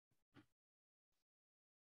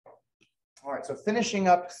All right, so finishing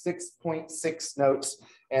up 6.6 notes.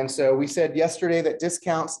 And so we said yesterday that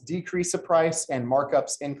discounts decrease a price and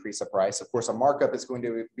markups increase a price. Of course, a markup is going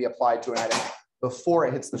to be applied to an item before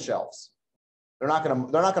it hits the shelves. They're not going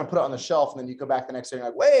to put it on the shelf and then you go back the next day and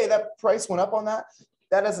you're like, wait, that price went up on that.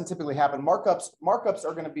 That doesn't typically happen. Markups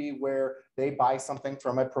are going to be where they buy something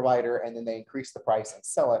from a provider and then they increase the price and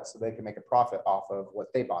sell it so they can make a profit off of what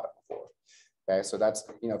they bought it before. Okay, so that's,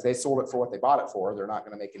 if they sold it for what they bought it for, they're not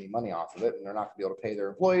going to make any money off of it and they're not going to be able to pay their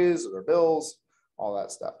employees or their bills, all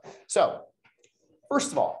that stuff. So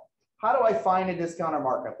first of all, how do I find a discount or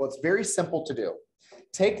markup? Well, it's very simple to do.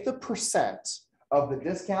 Take the percent of the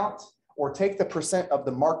discount or take the percent of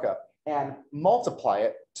the markup and multiply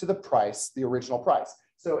it to the price, the original price.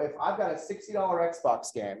 So if I've got a $60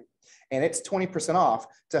 Xbox game and it's 20% off,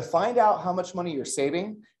 to find out how much money you're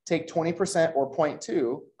saving, take 20% or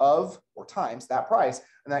 0.2 of or times that price,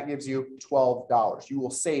 and that gives you $12. You will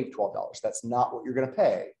save $12. That's not what you're going to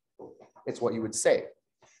pay. It's what you would save.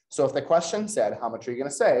 So if the question said, how much are you going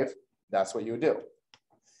to save? That's what you would do.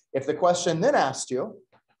 If the question then asked you,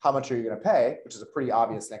 how much are you going to pay, which is a pretty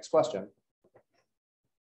obvious next question,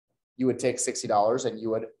 you would take $60 and you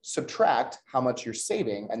would subtract how much you're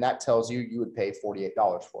saving, and that tells you you would pay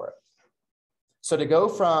 $48 for it. So to go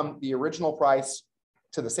from the original price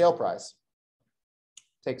to the sale price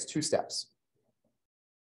takes two steps.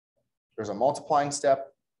 There's a multiplying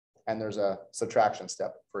step and there's a subtraction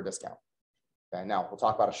step for a discount. Okay, now we'll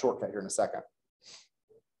talk about a shortcut here in a second.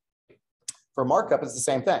 For markup, it's the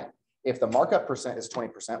same thing. If the markup percent is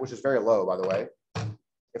 20%, which is very low, by the way,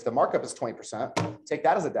 if the markup is 20%, take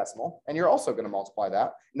that as a decimal, and you're also going to multiply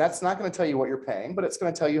that. And that's not going to tell you what you're paying, but it's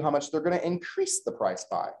going to tell you how much they're going to increase the price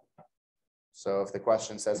by. So if the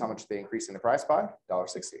question says how much are they increasing the price by,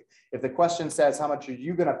 $1.60. If the question says how much are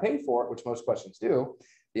you going to pay for it, which most questions do,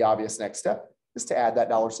 the obvious next step is to add that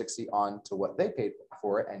 $1.60 on to what they paid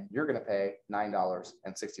for it, and you're going to pay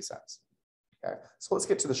 $9.60. Okay, so let's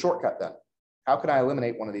get to the shortcut then. How can I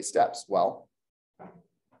eliminate one of these steps? Well,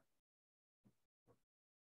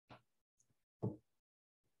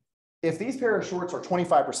 if these pair of shorts are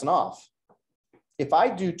 25% off, if I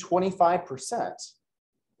do 25%,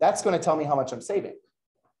 that's going to tell me how much I'm saving.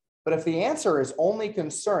 But if the answer is only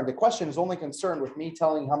concerned, the question is only concerned with me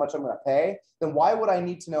telling you how much I'm going to pay, then why would I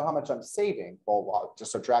need to know how much I'm saving? Well, I'll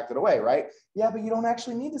just subtract it away, right? Yeah, but you don't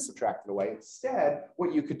actually need to subtract it away. Instead,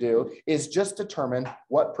 what you could do is just determine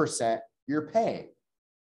what percent you're paying.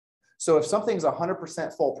 So if something's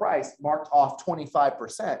 100% full price, marked off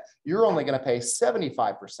 25%, you're only going to pay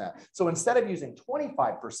 75%. So instead of using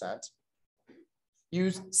 25%,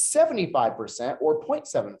 use 75% or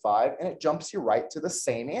 0.75, and it jumps you right to the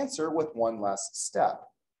same answer with one less step.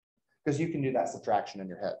 Because you can do that subtraction in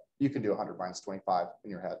your head. You can do 100 minus 25 in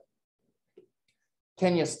your head.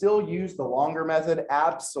 Can you still use the longer method?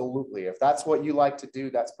 Absolutely. If that's what you like to do,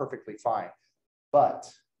 that's perfectly fine. But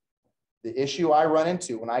the issue I run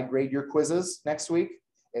into when I grade your quizzes next week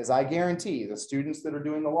is I guarantee the students that are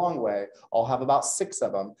doing the long way, I'll have about 6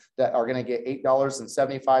 of them that are going to get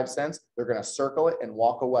 $8.75. They're going to circle it and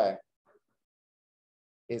walk away.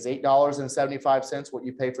 Is $8.75 what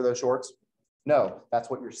you pay for those shorts? No, that's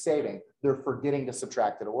what you're saving. They're forgetting to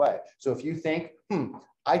subtract it away. So if you think,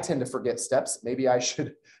 I tend to forget steps, maybe I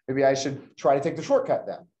should try to take the shortcut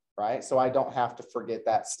then. Right? So I don't have to forget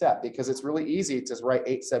that step, because it's really easy to write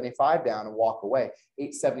 $8.75 down and walk away.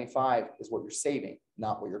 $8.75 is what you're saving,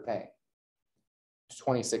 not what you're paying.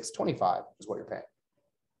 $26.25 is what you're paying.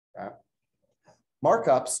 Okay?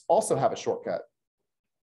 Markups also have a shortcut.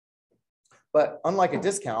 But unlike a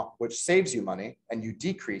discount, which saves you money and you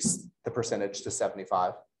decrease the percentage to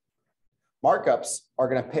 75, markups are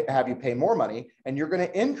going to have you pay more money and you're going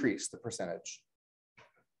to increase the percentage.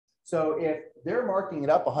 So if they're marking it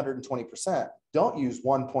up 120%, don't use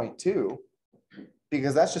 1.2,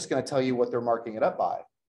 because that's just going to tell you what they're marking it up by.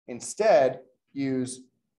 Instead, use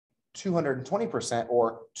 220%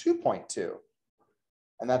 or 2.2,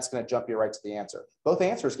 and that's going to jump you right to the answer. Both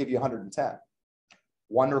answers give you 110.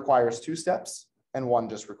 One requires 2 steps, and one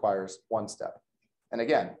just requires 1 step. And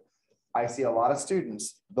again, I see a lot of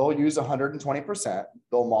students, they'll use 120%,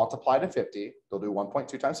 they'll multiply to 50, they'll do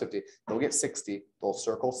 1.2 times 50, they'll get 60, they'll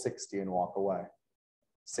circle 60 and walk away.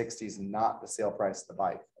 60 is not the sale price of the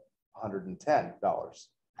bike. $110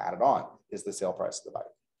 added on is the sale price of the bike.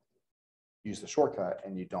 Use the shortcut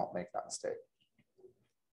and you don't make that mistake.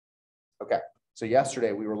 Okay, so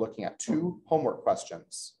yesterday we were looking at 2 homework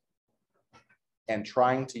questions and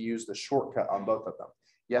trying to use the shortcut on both of them.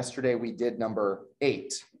 Yesterday we did number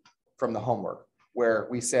 8. From the homework, where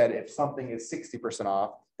we said if something is 60%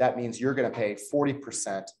 off, that means you're going to pay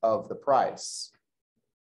 40% of the price.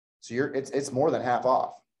 So it's more than half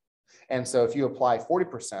off. And so if you apply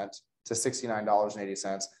 40% to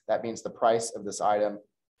 $69.80, that means the price of this item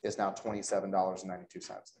is now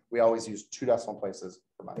 $27.92. We always use 2 decimal places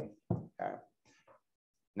for money. Okay.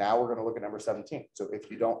 Now we're going to look at number 17. So if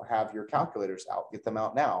you don't have your calculators out, get them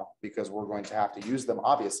out now, because we're going to have to use them,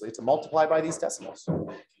 obviously, to multiply by these decimals.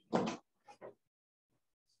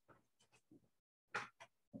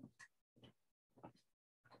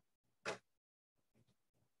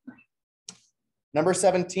 Number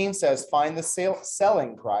 17 says, find the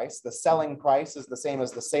selling price. The selling price is the same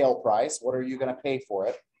as the sale price. What are you going to pay for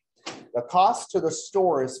it? The cost to the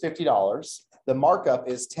store is $50. The markup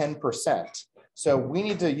is 10%. So we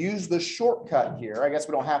need to use the shortcut here. I guess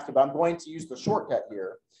we don't have to, but I'm going to use the shortcut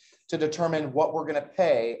here to determine what we're going to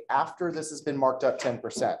pay after this has been marked up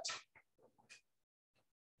 10%.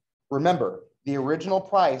 Remember, the original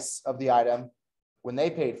price of the item when they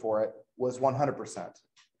paid for it was 100%.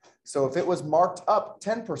 So if it was marked up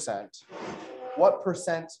 10%, what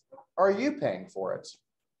percent are you paying for it?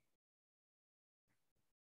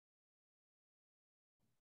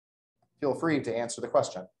 Feel free to answer the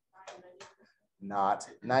question. Not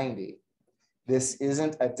 90. This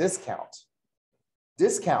isn't a discount.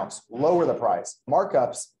 Discounts lower the price.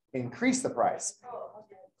 Markups increase the price.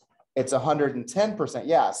 It's 110%.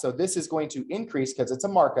 Yeah, so this is going to increase because it's a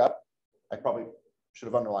markup. I probably should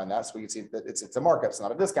have underlined that so we can see that it's a markup. It's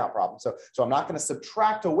not a discount problem. So I'm not going to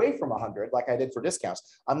subtract away from 100 like I did for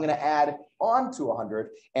discounts. I'm going to add on to 100.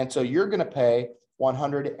 And so you're going to pay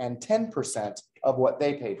 110% of what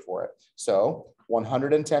they paid for it. So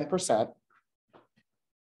 110%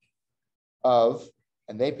 of,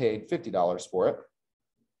 and they paid $50 for it.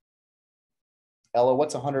 Ella,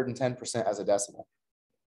 what's 110% as a decimal?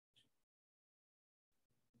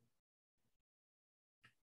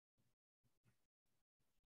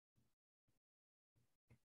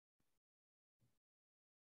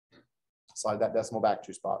 Slide that decimal back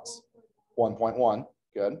 2 spots. 1.1,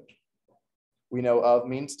 good. We know of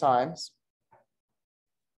means times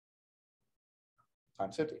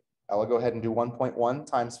 50. Ella, go ahead and do 1.1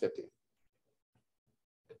 times 50.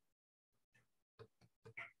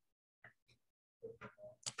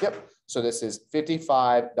 Yep, so this is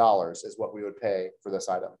 $55 is what we would pay for this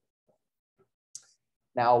item.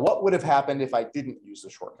 Now, what would have happened if I didn't use the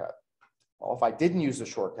shortcut? Well, if I didn't use the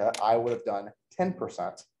shortcut, I would have done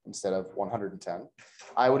 10% instead of 110.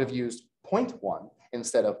 I would have used 0.1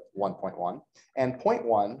 instead of 1.1. And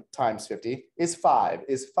 0.1 times 50 is 5.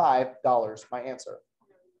 Is $5 my answer?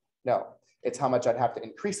 No, it's how much I'd have to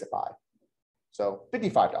increase it by. So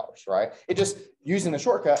 $55, right? It just, using the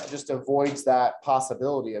shortcut just avoids that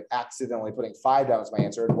possibility of accidentally putting 5 down as my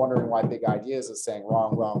answer and wondering why Big Ideas is saying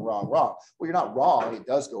wrong, wrong, wrong, wrong. Well, you're not wrong. It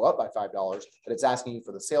does go up by $5, but it's asking you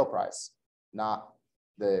for the sale price, not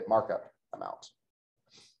the markup amount.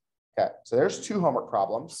 Okay, so there's 2 homework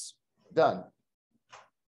problems done.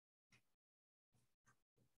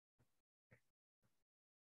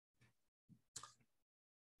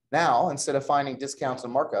 Now, instead of finding discounts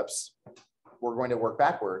and markups, we're going to work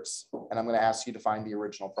backwards, and I'm going to ask you to find the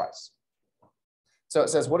original price. So it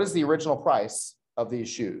says, what is the original price of these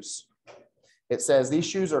shoes? It says these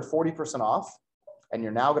shoes are 40% off, and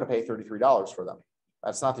you're now going to pay $33 for them.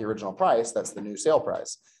 That's not the original price, that's the new sale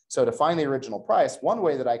price. So to find the original price, one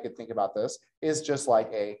way that I could think about this is just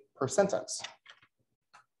like a per sentence.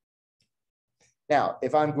 Now,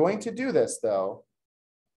 if I'm going to do this though,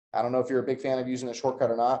 I don't know if you're a big fan of using the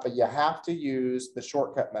shortcut or not, but you have to use the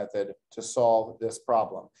shortcut method to solve this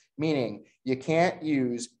problem. Meaning you can't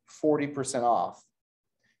use 40% off.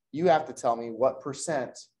 You have to tell me what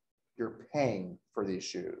percent you're paying for these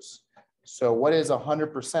shoes. So what is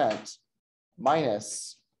 100%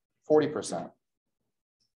 minus 40%?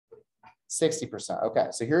 60%. Okay,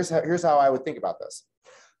 so here's how I would think about this.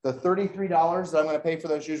 The $33 that I'm going to pay for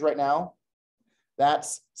those shoes right now,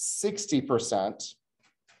 that's 60%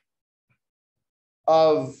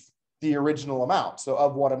 of the original amount. So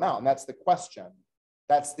of what amount? And that's the question.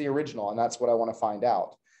 That's the original, and that's what I want to find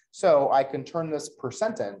out. So I can turn this per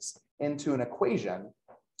sentence into an equation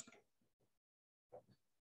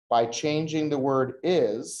by changing the word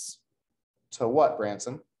is to what,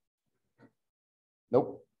 Branson?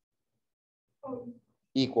 Nope.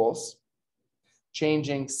 Equals.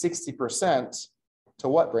 Changing 60% to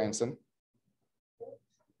what, Branson?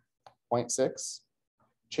 0.6.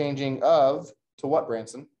 Changing of to what,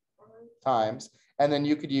 Branson? Times. And then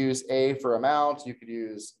you could use A for amount. You could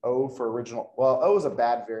use O for original. Well, O is a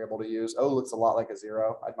bad variable to use. O looks a lot like a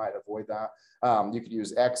 0. I might avoid that. You could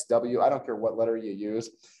use X, W. I don't care what letter you use.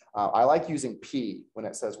 I like using P when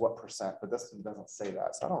it says what percent, but this one doesn't say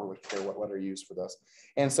that. So I don't really care what letter you use for this.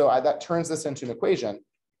 And so that turns this into an equation.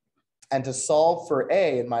 And to solve for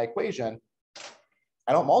A in my equation,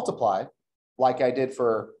 I don't multiply like I did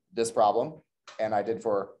for this problem and I did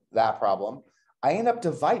for that problem. I end up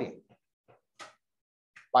dividing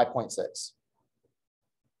by 0.6.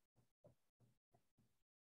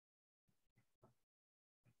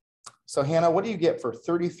 So Hannah, what do you get for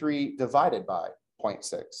 33 divided by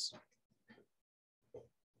 0.6?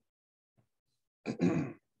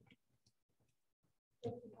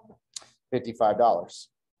 $55.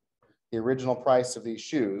 The original price of these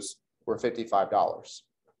shoes were $55.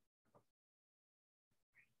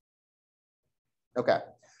 Okay,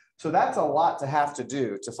 so that's a lot to have to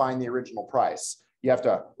do to find the original price. You have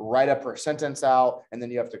to write a per sentence out, and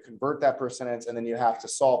then you have to convert that per sentence, and then you have to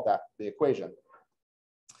solve the equation.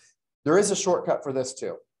 There is a shortcut for this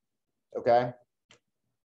too, okay?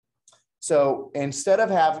 So instead of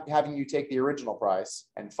having you take the original price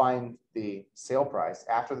and find the sale price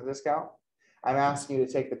after the discount, I'm asking you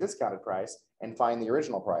to take the discounted price and find the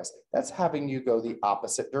original price. That's having you go the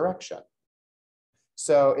opposite direction.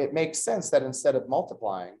 So it makes sense that instead of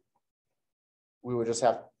multiplying, we would just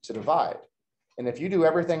have to divide. And if you do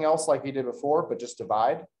everything else like you did before, but just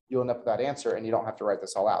divide, you'll end up with that answer and you don't have to write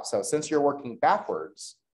this all out. So since you're working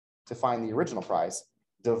backwards to find the original price,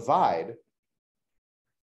 divide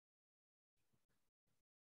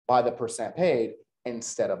by the percent paid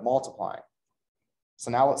instead of multiplying. So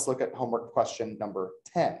now let's look at homework question number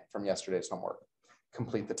 10 from yesterday's homework.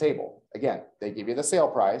 Complete the table. Again, they give you the sale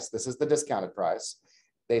price. This is the discounted price.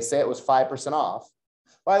 They say it was 5% off.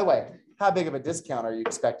 By the way, how big of a discount are you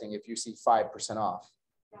expecting if you see 5% off?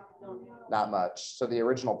 Not much. So the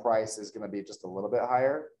original price is going to be just a little bit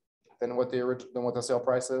higher than what the sale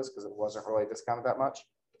price is because it wasn't really discounted that much.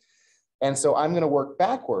 And so I'm going to work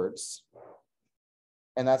backwards,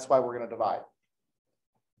 and that's why we're going to divide.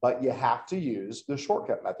 But you have to use the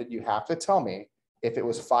shortcut method. You have to tell me if it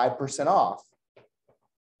was 5% off,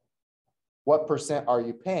 what percent are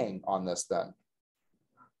you paying on this then?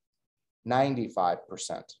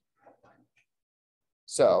 95%.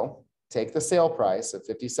 So take the sale price of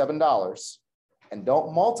 $57 and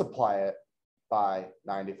don't multiply it by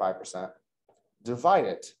 95%. Divide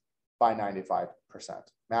it by 95%.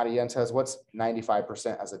 Maddie Yen says, what's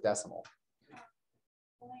 95% as a decimal?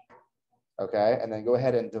 Okay, and then go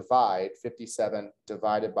ahead and divide 57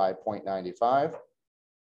 divided by 0.95.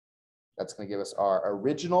 That's going to give us our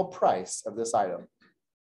original price of this item.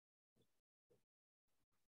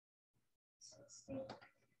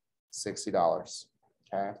 $60.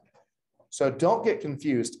 Okay, so don't get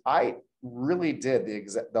confused. I really did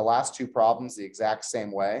the last two problems the exact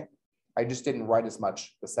same way. I just didn't write as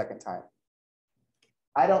much the second time.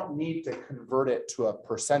 I don't need to convert it to a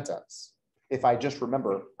per sentence. If I just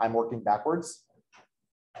remember I'm working backwards,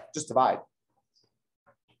 just divide.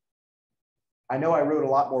 I know I wrote a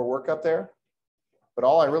lot more work up there, but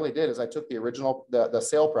all I really did is I took the original, the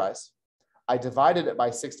sale price, I divided it by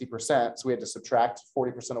 60%. So we had to subtract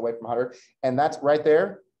 40% away from 100. And that's right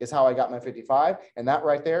there is how I got my 55. And that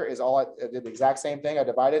right there is all I did the exact same thing. I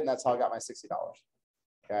divided and that's how I got my $60.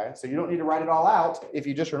 Okay. So you don't need to write it all out. If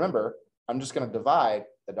you just remember, I'm just going to divide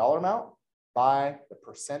the dollar amount by the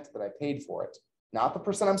percent that I paid for it, not the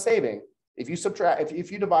percent I'm saving. If you subtract,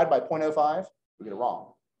 if you divide by 0.05, you get it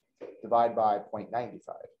wrong. Divide by 0.95 and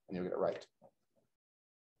you'll get it right.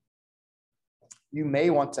 You may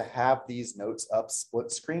want to have these notes up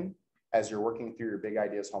split screen as you're working through your big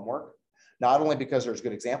ideas homework, not only because there's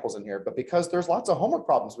good examples in here, but because there's lots of homework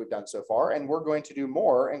problems we've done so far, and we're going to do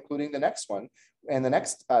more, including the next one and the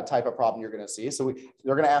next type of problem you're going to see. So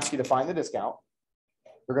they're going to ask you to find the discount.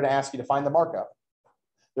 They're going to ask you to find the markup.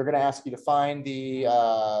 They're going to ask you to find the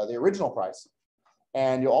original price.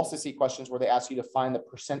 And you'll also see questions where they ask you to find the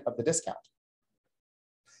percent of the discount.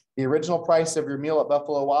 The original price of your meal at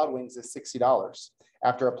Buffalo Wild Wings is $60.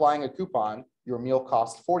 After applying a coupon, your meal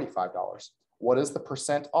costs $45. What is the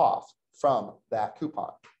percent off from that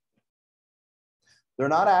coupon? They're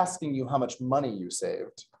not asking you how much money you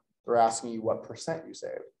saved. They're asking you what percent you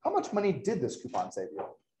saved. How much money did this coupon save you?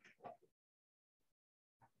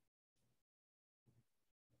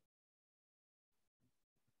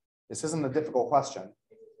 This isn't a difficult question.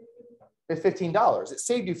 It's $15. It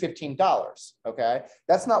saved you $15. Okay.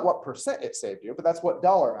 That's not what percent it saved you, but that's what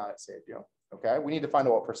dollar amount it saved you. Okay. We need to find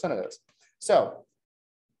out what percent it is. So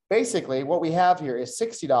basically what we have here is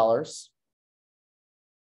 $60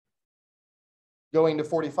 going to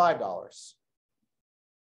 $45.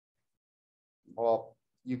 Well,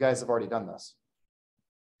 you guys have already done this.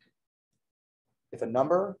 If a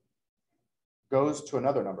number goes to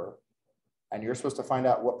another number, and you're supposed to find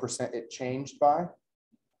out what percent it changed by.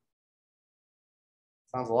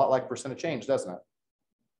 Sounds a lot like percent of change, doesn't it?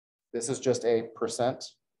 This is just a percent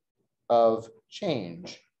of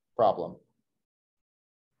change problem.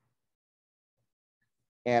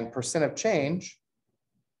 And percent of change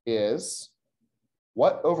is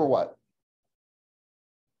what over what?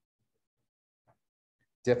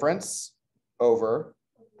 Difference over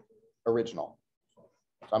original.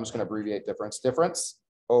 So I'm just going to abbreviate difference. Difference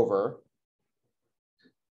over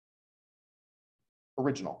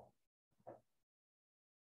original.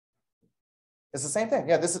 It's the same thing.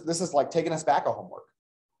 Yeah, this is like taking us back a homework,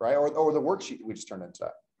 right? Or the worksheet we just turned into.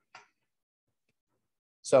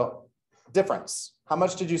 So difference. How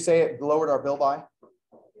much did you say it lowered our bill by?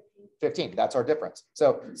 15. That's our difference.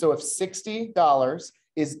 So if $60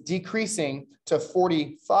 is decreasing to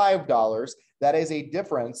 $45, that is a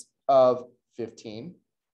difference of 15.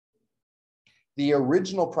 The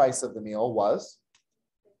original price of the meal was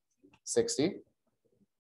 60.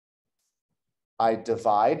 I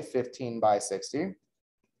divide 15 by 60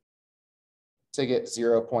 to get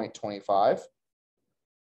 0.25.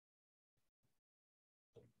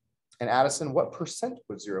 And Addison, what percent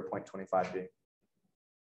would 0.25 be?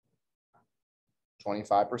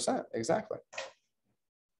 25%, exactly.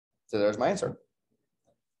 So there's my answer.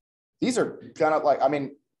 These are kind of like, I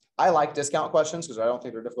mean, I like discount questions because I don't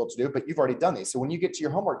think they're difficult to do, but you've already done these. So when you get to your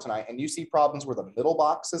homework tonight and you see problems where the middle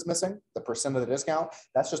box is missing, the percent of the discount,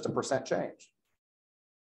 that's just a percent change.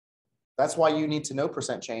 That's why you need to know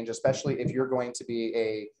percent change, especially if you're going to be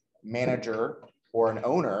a manager or an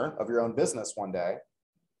owner of your own business one day.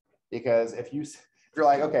 Because if you're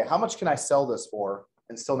like, okay, how much can I sell this for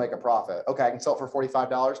and still make a profit? Okay, I can sell it for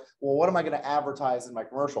 $45. Well, what am I going to advertise in my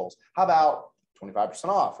commercials? How about 25%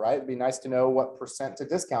 off, right? It'd be nice to know what percent to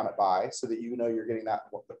discount it by so that you know you're getting that,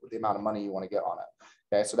 the amount of money you want to get on it.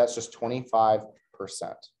 Okay, so that's just 25%.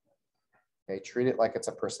 Okay, treat it like it's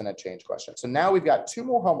a percentage change question. So now we've got 2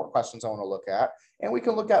 more homework questions I want to look at, and we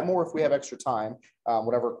can look at more if we have extra time,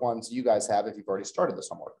 whatever ones you guys have if you've already started this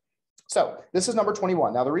homework. So this is number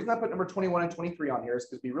 21. Now, the reason I put number 21 and 23 on here is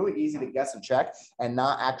because it'd be really easy to guess and check and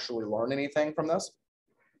not actually learn anything from this.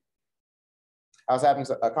 I was having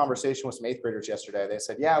a conversation with some 8th graders yesterday. They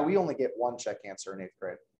said, yeah, we only get 1 check answer in 8th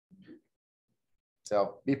grade.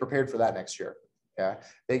 So be prepared for that next year. Okay.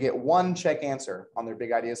 They get 1 check answer on their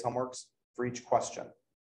big ideas homeworks for each question.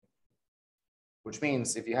 Which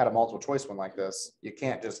means if you had a multiple choice one like this, you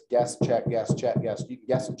can't just guess, check, guess, check, guess. You can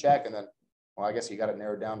guess and check, and then, well, I guess you got it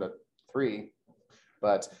narrowed down to 3.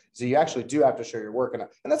 But so you actually do have to show your work. And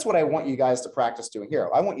that's what I want you guys to practice doing here.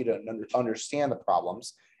 I want you to understand the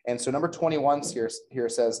problems. And so number 21 here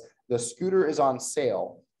says the scooter is on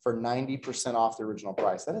sale for 90% off the original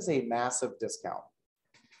price. That is a massive discount.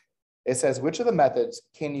 It says, which of the methods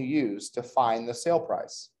can you use to find the sale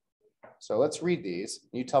price? So let's read these.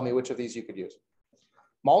 You tell me which of these you could use.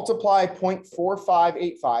 Multiply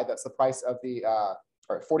 0.4585. That's the price of the,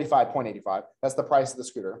 or 45.85. That's the price of the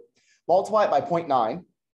scooter. Multiply it by 0.9.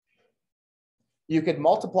 You could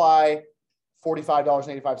multiply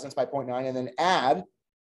 $45.85 by 0.9 and then add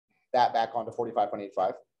that back onto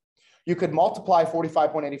 45.85. You could multiply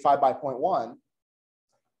 45.85 by 0.1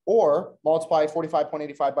 or multiply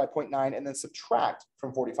 45.85 by 0.9 and then subtract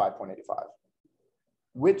from 45.85.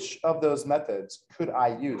 Which of those methods could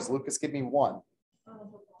I use? Lucas, give me one.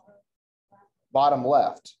 Bottom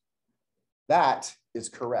left. That is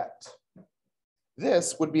correct.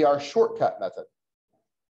 This would be our shortcut method.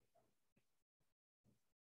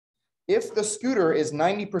 If the scooter is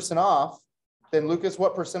 90% off, then Lucas,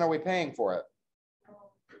 what percent are we paying for it?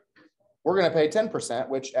 We're going to pay 10%,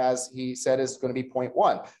 which as he said is going to be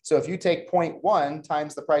 0.1. So if you take 0.1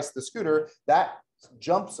 times the price of the scooter, that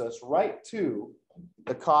jumps us right to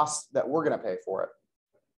the cost that we're going to pay for it.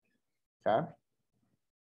 Okay.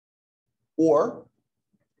 Or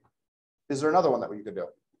is there another one that we could do?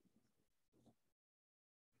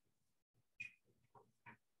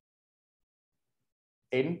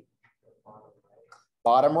 Aiden?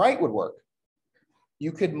 Bottom right would work.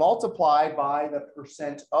 You could multiply by the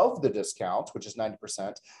percent of the discount, which is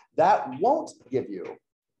 90%. That won't give you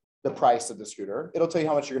the price of the scooter. It'll tell you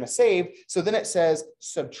how much you're going to save. So then it says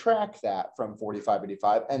subtract that from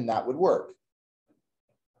 45.85, and that would work.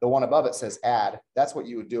 The one above it says add. That's what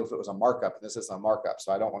you would do if it was a markup. And this isn't a markup,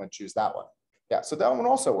 so I don't want to choose that one. Yeah, so that one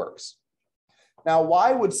also works. Now,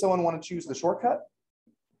 why would someone want to choose the shortcut?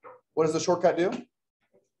 What does the shortcut do?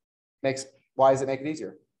 Why does it make it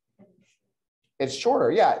easier? It's shorter.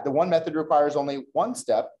 Yeah, the one method requires only 1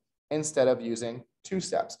 step instead of using 2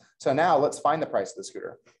 steps. So now let's find the price of the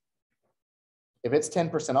scooter. If it's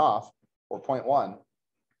 10% off, or 0.1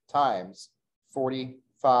 times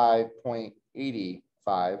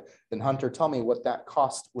 45.85, then Hunter, tell me what that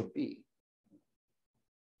cost would be.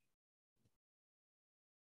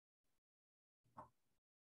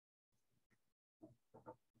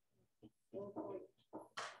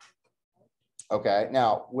 Okay,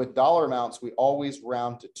 now with dollar amounts, we always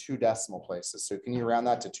round to 2 decimal places. So can you round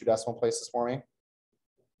that to 2 decimal places for me?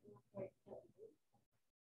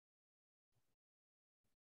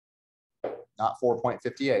 Not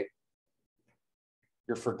 4.58.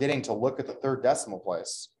 You're forgetting to look at the 3rd decimal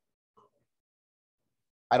place.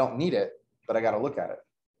 I don't need it, but I got to look at it.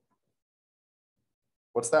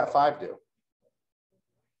 What's that 5 do?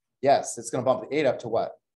 Yes, it's going to bump the 8 up to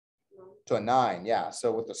what? To a 9. Yeah.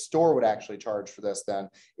 So what the store would actually charge for this then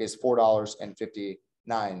is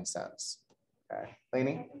 $4.59. Okay,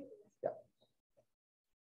 Lainey? Yeah.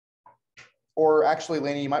 Or actually,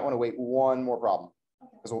 Lainey, you might want to wait one more problem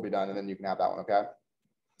because we'll be done and then you can have that one. Okay.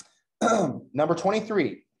 Number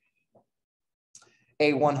 23.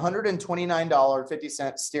 A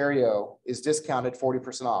 $129.50 stereo is discounted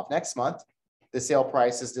 40% off. Next month, the sale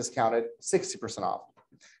price is discounted 60% off.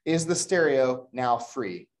 Is the stereo now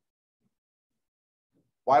free?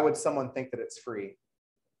 Why would someone think that it's free?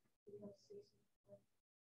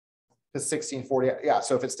 Because 1640, yeah.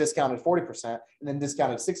 So if it's discounted 40% and then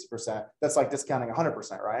discounted 60%, that's like discounting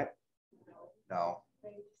 100%, right? No.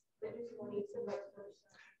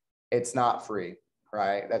 It's not free,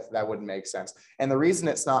 right? That wouldn't make sense. And the reason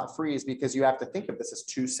it's not free is because you have to think of this as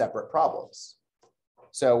 2 separate problems.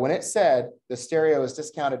 So when it said the stereo is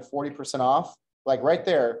discounted 40% off, like right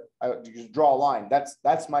there, I just draw a line.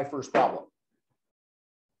 That's my first problem.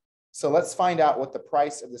 So let's find out what the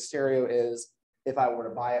price of the stereo is if I were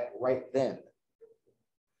to buy it right then.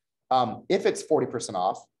 If it's 40%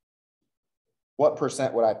 off, what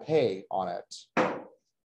percent would I pay on it?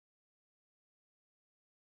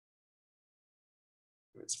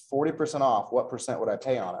 If it's 40% off, what percent would I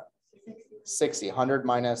pay on it? 60. 100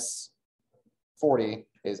 minus 40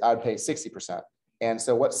 is I'd pay 60%. And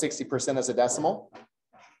so what's 60% as a decimal?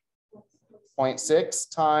 0.6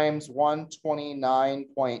 times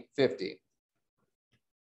 129.50.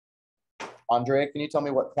 Andrea, can you tell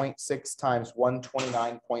me what 0.6 times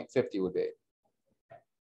 129.50 would be?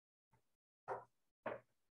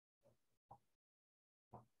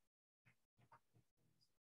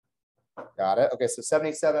 Got it. Okay, so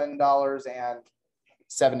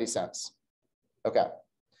 $77.70. Okay.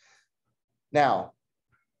 Now,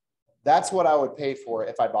 that's what I would pay for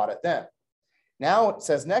if I bought it then. Now it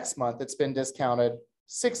says next month it's been discounted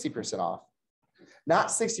 60% off. Not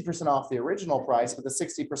 60% off the original price, but the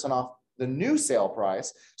 60% off the new sale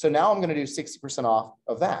price. So now I'm going to do 60% off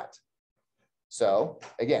of that. So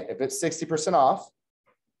again, if it's 60% off,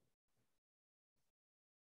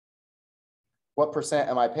 what percent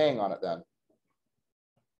am I paying on it then?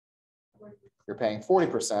 You're paying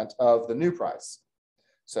 40% of the new price.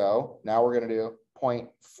 So now we're going to do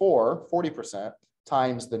 0.4, 40%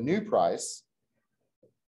 times the new price.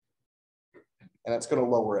 And it's going to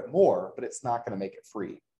lower it more, but it's not going to make it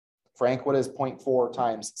free. Frank, what is 0.4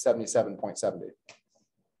 times 77.70?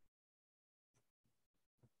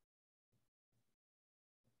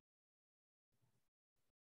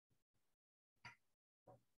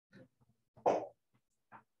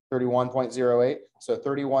 $31.08. So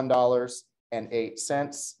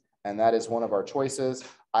 $31.08. And that is one of our choices.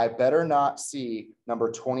 I better not see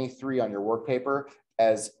number 23 on your work paper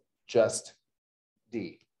as just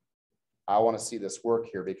D. I want to see this work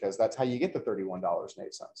here because that's how you get the $31.08.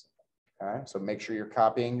 Okay, so make sure you're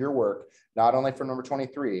copying your work, not only for number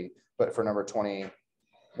 23, but for number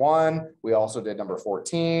 21. We also did number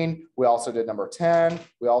 14. We also did number 10.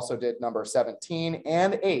 We also did number 17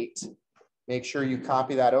 and 8. Make sure you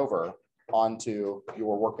copy that over onto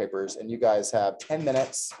your work papers, and you guys have 10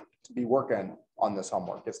 minutes to be working on this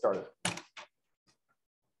homework. Get started.